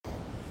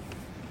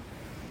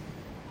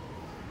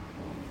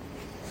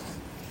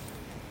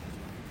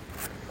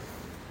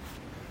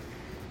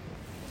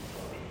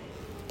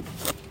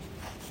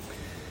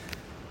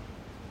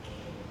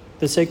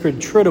The Sacred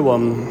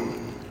Triduum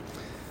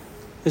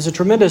is a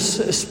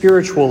tremendous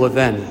spiritual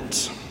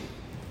event.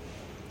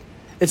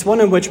 It's one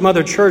in which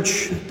Mother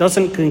Church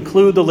doesn't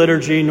conclude the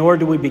liturgy, nor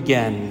do we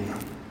begin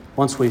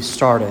once we've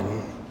started.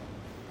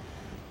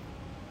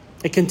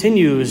 It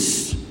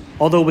continues,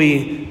 although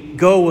we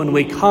go and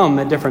we come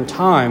at different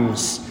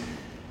times,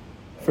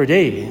 for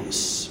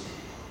days.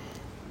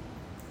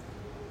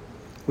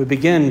 We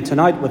begin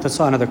tonight with the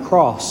sign of the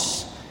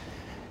cross.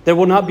 There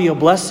will not be a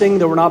blessing,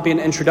 there will not be an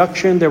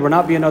introduction, there will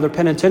not be another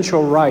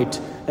penitential rite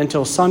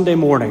until Sunday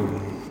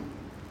morning.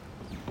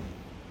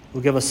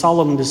 We'll give a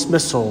solemn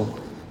dismissal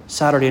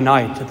Saturday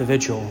night at the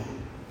vigil.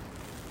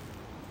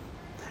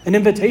 An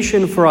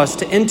invitation for us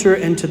to enter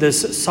into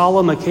this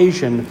solemn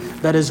occasion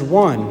that is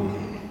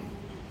one.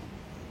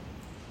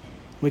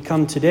 We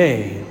come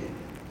today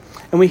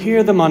and we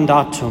hear the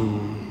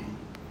mandatum.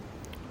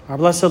 Our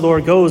blessed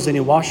Lord goes and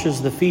he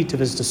washes the feet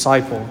of his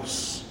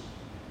disciples.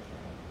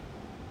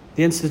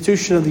 The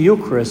institution of the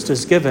Eucharist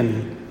is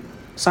given.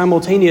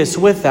 Simultaneous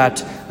with that,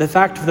 the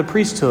fact of the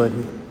priesthood.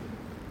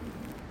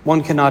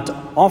 One cannot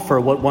offer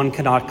what one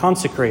cannot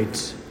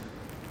consecrate.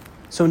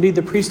 So indeed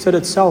the priesthood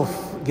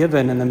itself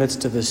given in the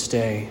midst of this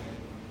day.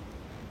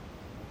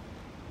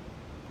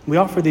 We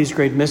offer these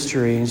great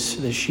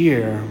mysteries this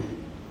year.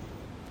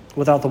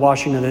 Without the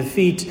washing of the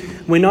feet,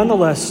 we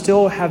nonetheless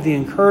still have the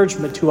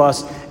encouragement to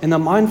us and the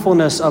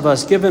mindfulness of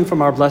us given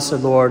from our blessed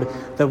Lord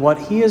that what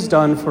he has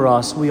done for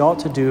us, we ought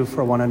to do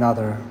for one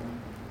another.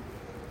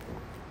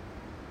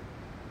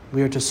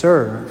 We are to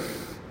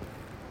serve.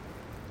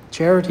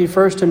 Charity,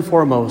 first and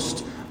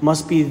foremost,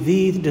 must be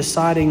the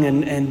deciding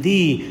and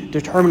the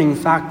determining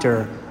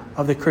factor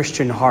of the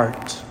Christian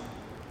heart.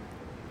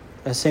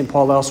 As St.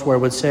 Paul elsewhere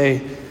would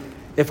say,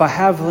 if I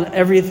have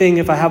everything,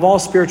 if I have all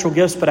spiritual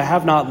gifts, but I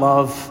have not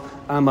love,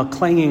 I'm a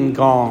clanging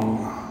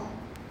gong.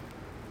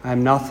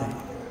 I'm nothing.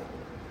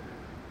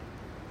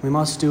 We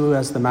must do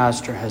as the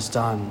Master has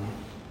done.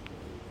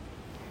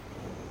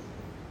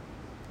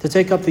 To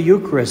take up the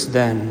Eucharist,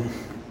 then,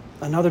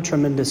 another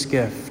tremendous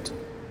gift.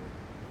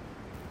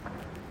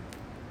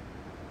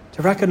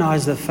 To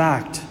recognize the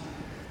fact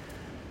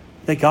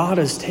that God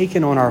has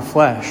taken on our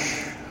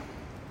flesh,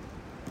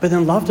 but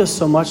then loved us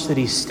so much that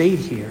he stayed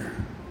here.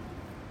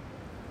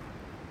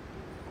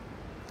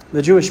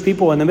 The Jewish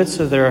people, in the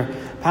midst of their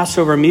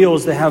Passover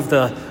meals, they have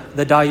the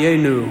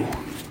dayenu,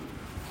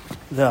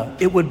 the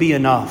 "it would be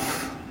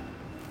enough."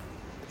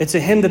 It's a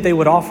hymn that they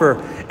would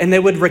offer, and they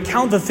would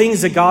recount the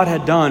things that God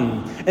had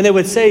done. And they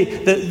would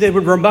say that they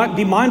would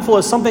be mindful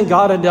of something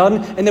God had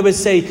done, and they would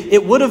say,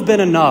 it would have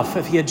been enough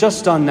if he had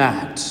just done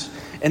that.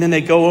 And then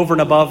they go over and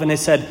above, and they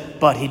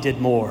said, but he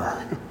did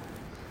more.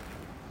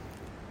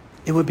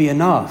 It would be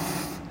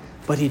enough,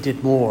 but he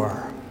did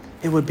more.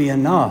 It would be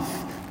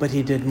enough, but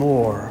he did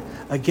more.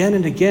 Again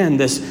and again,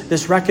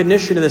 this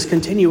recognition of this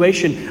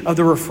continuation of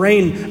the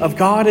refrain of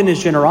God and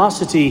his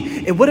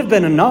generosity. It would have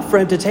been enough for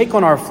him to take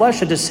on our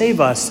flesh and to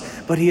save us,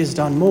 but he has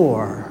done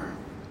more.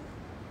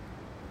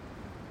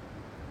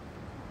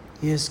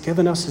 He has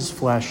given us his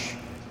flesh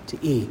to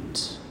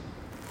eat.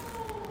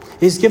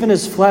 He's given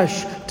his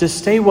flesh to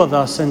stay with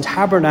us in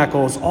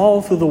tabernacles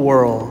all through the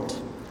world,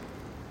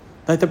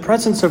 that the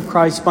presence of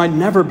Christ might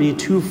never be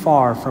too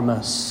far from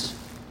us.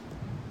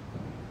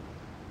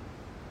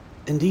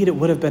 Indeed, it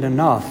would have been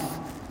enough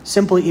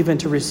simply even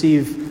to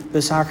receive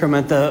the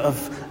sacrament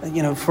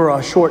for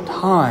a short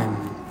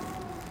time.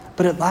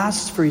 But it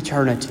lasts for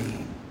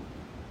eternity.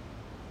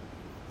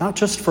 Not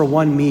just for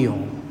one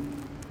meal,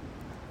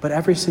 but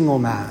every single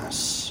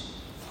Mass.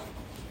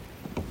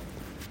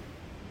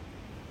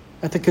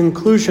 At the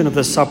conclusion of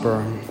the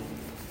supper,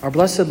 our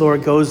blessed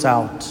Lord goes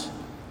out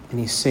and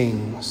he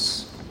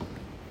sings.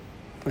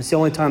 It's the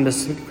only time the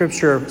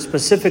scripture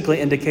specifically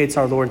indicates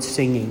our Lord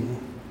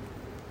singing.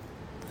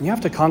 And you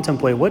have to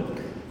contemplate, what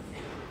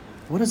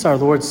does our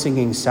Lord's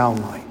singing sound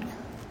like?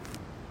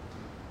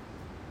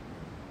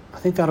 I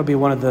think that'll be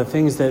one of the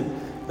things that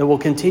will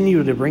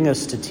continue to bring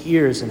us to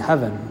tears in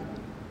heaven,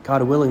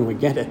 God willing we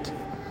get it,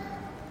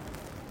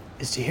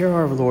 is to hear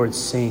our Lord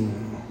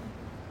sing.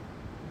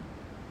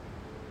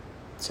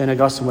 St.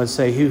 Augustine would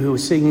say, he who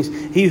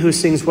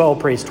sings well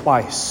prays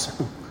twice.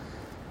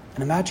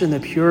 And imagine the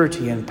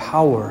purity and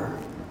power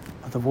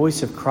of the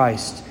voice of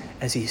Christ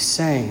as he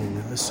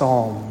sang the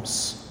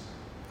Psalms,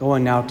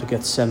 going now to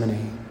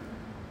Gethsemane.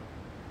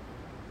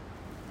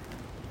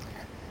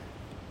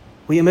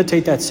 We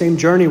imitate that same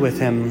journey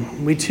with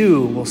him. We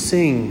too will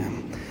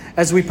sing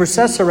as we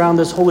process around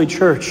this holy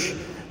church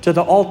to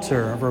the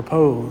altar of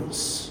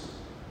repose.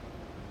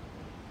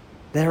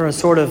 They're a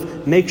sort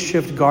of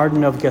makeshift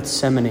Garden of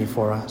Gethsemane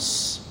for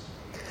us.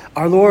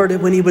 Our Lord,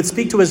 when he would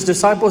speak to his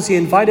disciples, he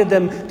invited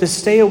them to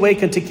stay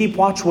awake and to keep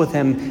watch with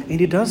him. And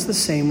he does the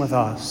same with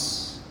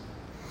us,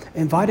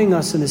 inviting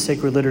us in the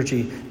sacred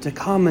liturgy to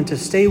come and to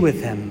stay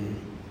with him,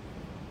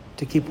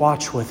 to keep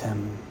watch with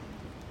him,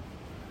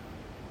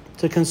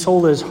 to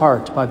console his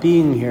heart by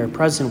being here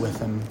present with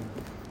him,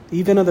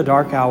 even in the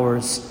dark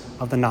hours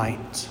of the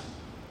night.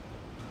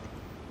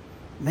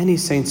 Many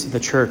saints of the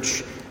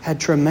church had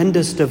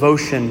tremendous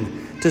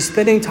devotion to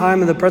spending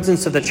time in the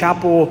presence of the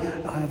chapel,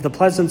 the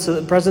presence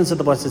of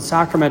the Blessed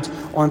Sacrament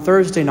on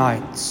Thursday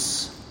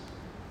nights,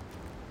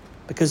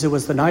 because it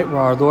was the night where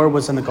our Lord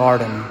was in the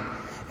garden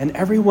and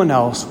everyone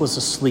else was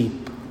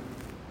asleep,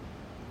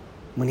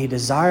 when he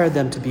desired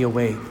them to be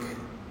awake.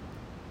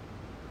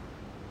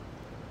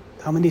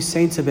 How many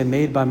saints have been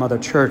made by Mother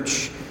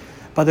Church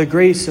by the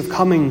grace of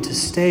coming to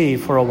stay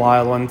for a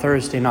while on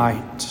Thursday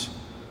night,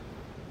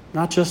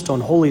 not just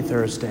on Holy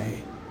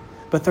Thursday,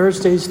 but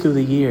Thursdays through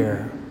the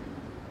year,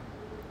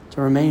 to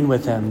remain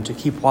with him, to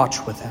keep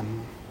watch with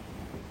him.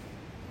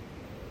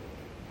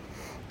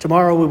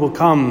 Tomorrow we will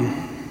come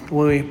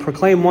when we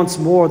proclaim once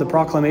more the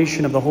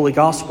proclamation of the Holy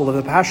Gospel of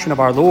the Passion of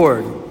our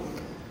Lord.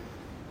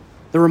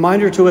 The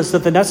reminder to us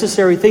that the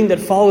necessary thing that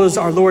follows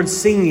our Lord's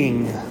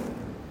singing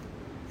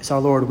is our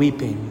Lord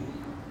weeping.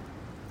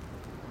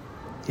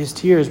 His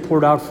tears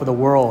poured out for the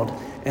world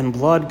and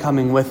blood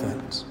coming with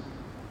it.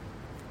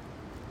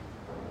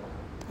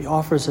 He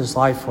offers his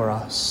life for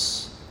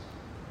us.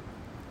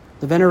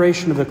 The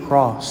veneration of the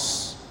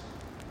cross,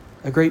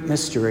 a great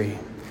mystery,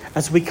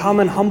 as we come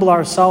and humble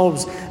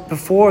ourselves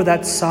before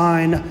that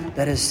sign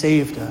that has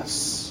saved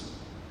us.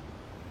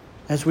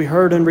 As we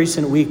heard in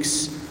recent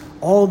weeks,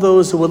 all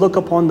those who would look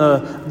upon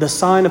the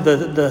sign of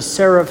the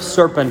seraph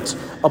serpent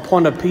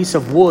upon a piece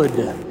of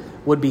wood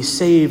would be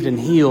saved and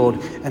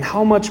healed, and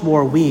how much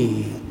more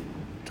we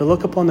to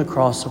look upon the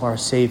cross of our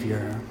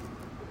Savior.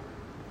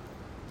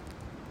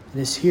 It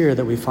is here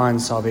that we find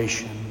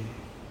salvation.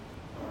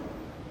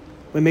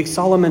 We make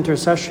solemn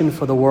intercession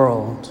for the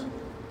world,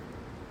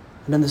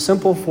 and in the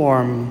simple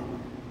form,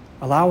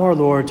 allow our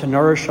Lord to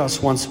nourish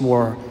us once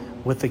more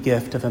with the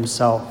gift of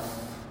himself.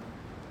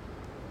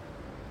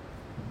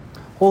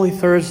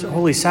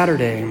 Holy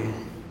Saturday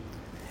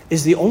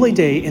is the only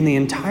day in the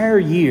entire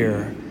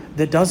year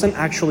that doesn't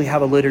actually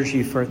have a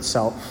liturgy for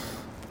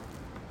itself.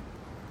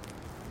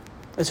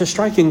 It's a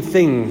striking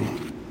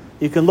thing.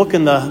 You can look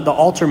in the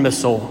altar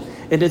missal,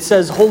 and it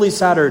says Holy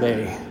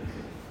Saturday.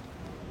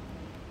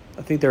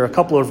 I think there are a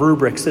couple of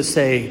rubrics that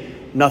say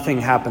nothing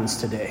happens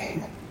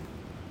today.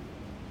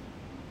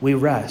 We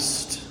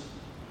rest.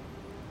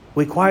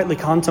 We quietly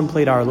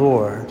contemplate our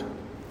Lord.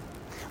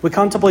 We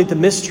contemplate the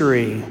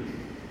mystery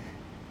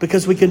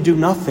because we can do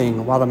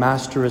nothing while the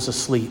Master is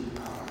asleep.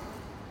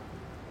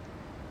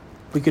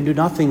 We can do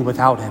nothing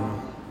without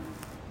him.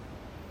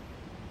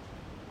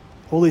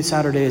 Holy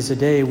Saturday is a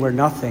day where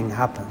nothing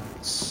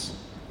happens.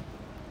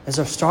 As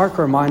a stark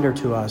reminder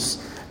to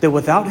us that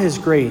without his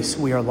grace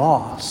we are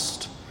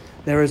lost.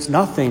 There is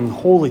nothing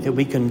holy that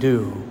we can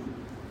do.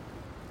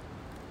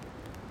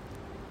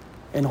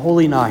 And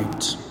Holy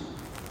Night,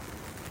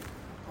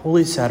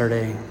 Holy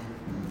Saturday,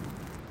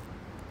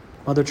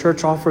 Mother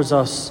Church offers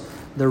us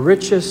the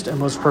richest and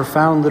most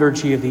profound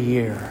liturgy of the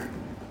year,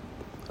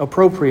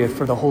 appropriate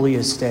for the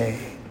holiest day.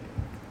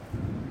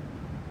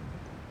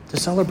 To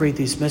celebrate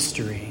these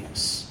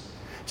mysteries,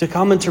 to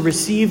come and to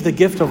receive the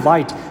gift of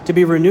light, to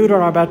be renewed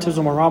on our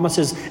baptismal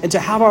promises, and to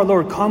have our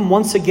Lord come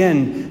once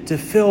again to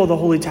fill the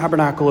holy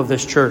tabernacle of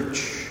this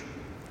church.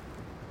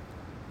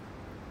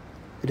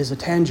 It is a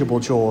tangible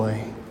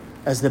joy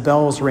as the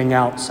bells ring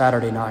out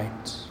Saturday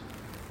night.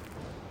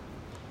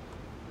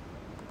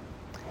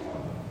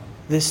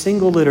 This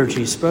single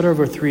liturgy spread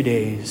over 3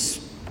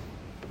 days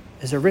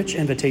is a rich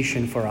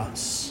invitation for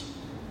us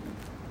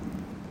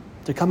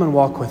to come and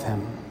walk with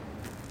him,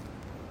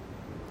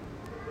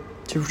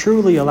 to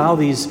truly allow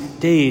these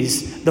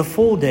days, the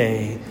full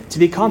day, to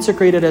be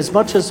consecrated as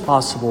much as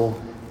possible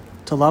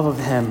to love of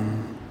him.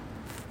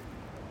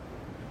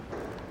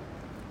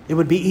 It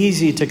would be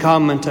easy to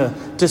come and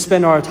to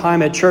spend our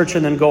time at church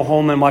and then go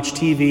home and watch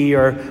TV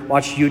or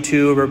watch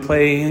YouTube or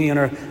play,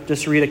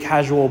 just read a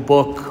casual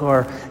book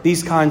or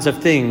these kinds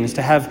of things,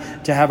 to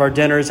have our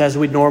dinners as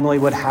we normally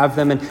would have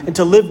them and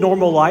to live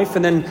normal life,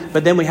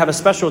 but then we have a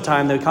special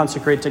time that we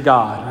consecrate to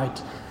God,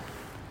 right?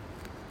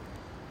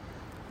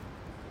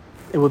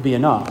 It would be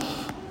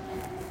enough.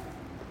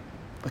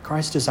 But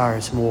Christ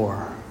desires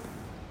more,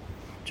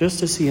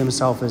 just as he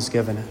himself has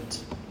given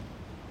it.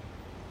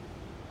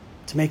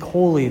 To make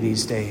holy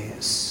these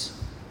days,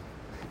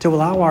 to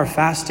allow our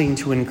fasting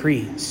to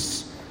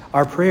increase,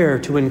 our prayer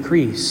to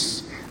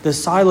increase, the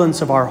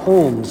silence of our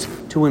homes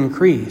to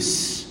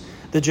increase,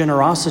 the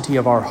generosity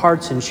of our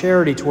hearts and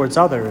charity towards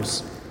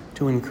others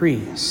to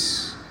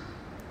increase.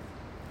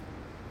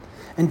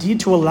 Indeed,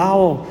 to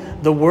allow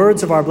the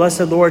words of our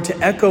blessed Lord to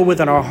echo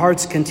within our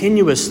hearts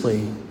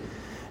continuously.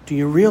 Do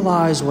you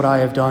realize what I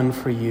have done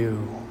for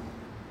you?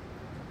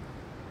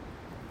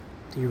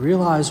 Do you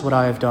realize what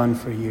I have done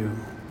for you?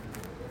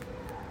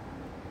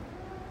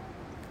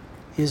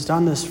 He has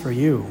done this for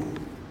you.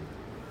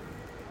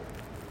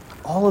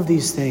 All of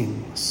these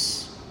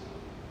things.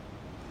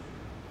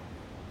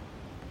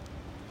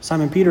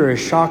 Simon Peter is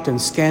shocked and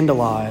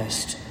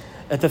scandalized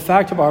at the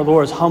fact of our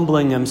Lord's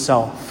humbling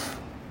himself.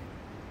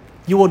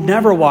 You will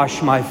never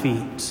wash my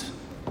feet.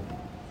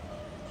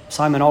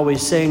 Simon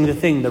always saying the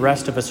thing the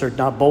rest of us are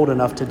not bold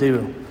enough to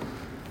do.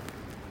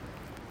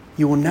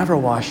 You will never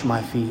wash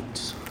my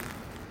feet.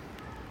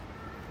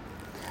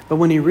 But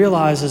when he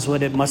realizes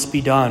what it must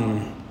be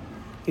done,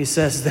 he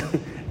says,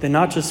 then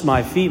not just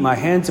my feet, my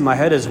hands and my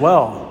head as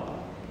well.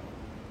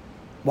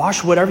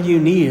 Wash whatever you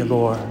need,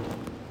 Lord.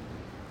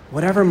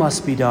 Whatever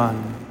must be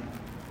done.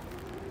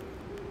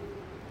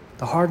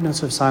 The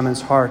hardness of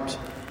Simon's heart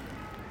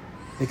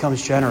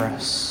becomes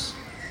generous,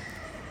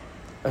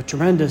 a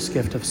tremendous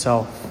gift of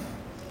self.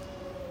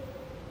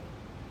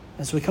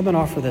 As we come and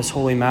offer this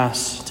Holy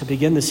Mass to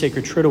begin the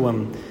sacred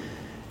Triduum,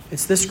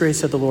 it's this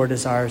grace that the Lord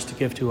desires to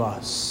give to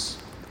us,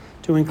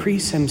 to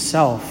increase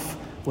himself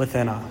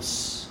within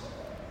us.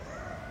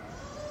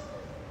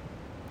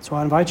 So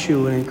I invite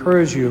you and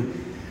encourage you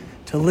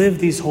to live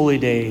these holy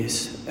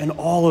days in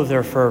all of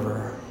their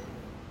fervor,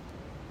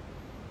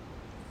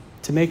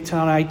 to make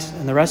tonight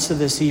and the rest of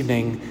this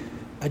evening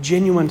a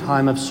genuine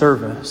time of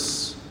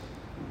service,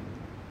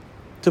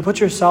 to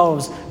put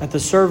yourselves at the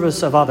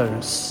service of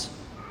others.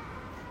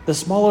 The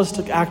smallest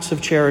acts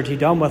of charity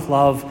done with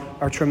love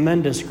are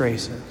tremendous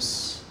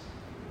graces.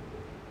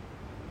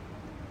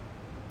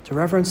 To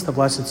reverence the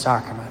Blessed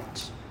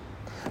Sacrament,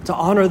 to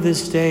honor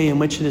this day in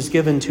which it is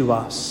given to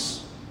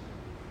us,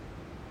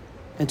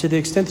 and to the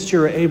extent that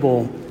you are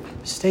able,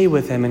 stay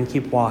with him and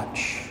keep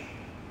watch.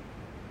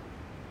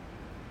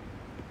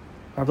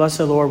 Our blessed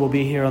Lord will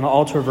be here on the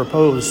altar of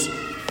repose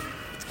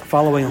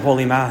following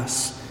Holy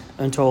Mass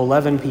until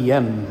 11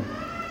 p.m.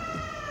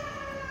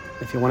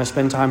 If you want to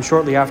spend time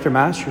shortly after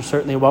Mass, you're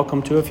certainly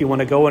welcome to. If you want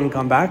to go and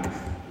come back,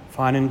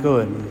 fine and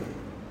good.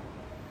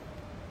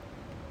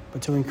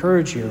 But to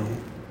encourage you,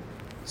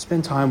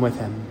 spend time with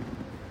him.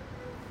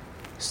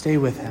 Stay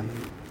with him.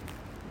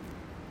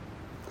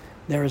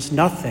 There is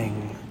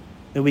nothing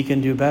that we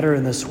can do better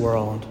in this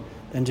world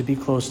than to be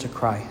close to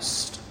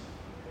Christ.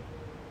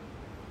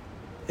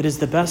 It is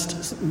the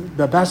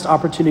best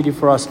opportunity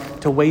for us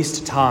to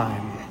waste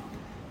time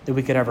that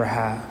we could ever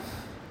have,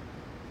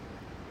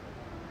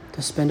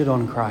 to spend it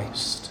on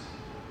Christ.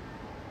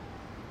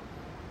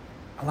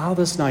 Allow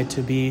this night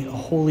to be a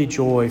holy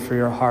joy for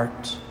your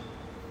heart,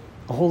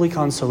 a holy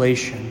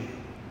consolation,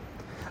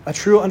 a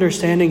true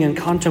understanding and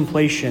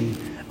contemplation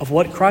of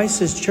what Christ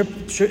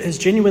has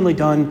genuinely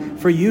done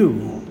for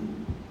you.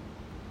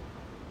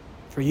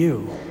 For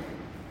you.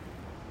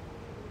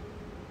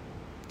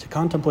 To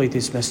contemplate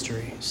these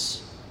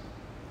mysteries,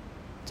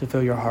 to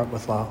fill your heart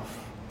with love.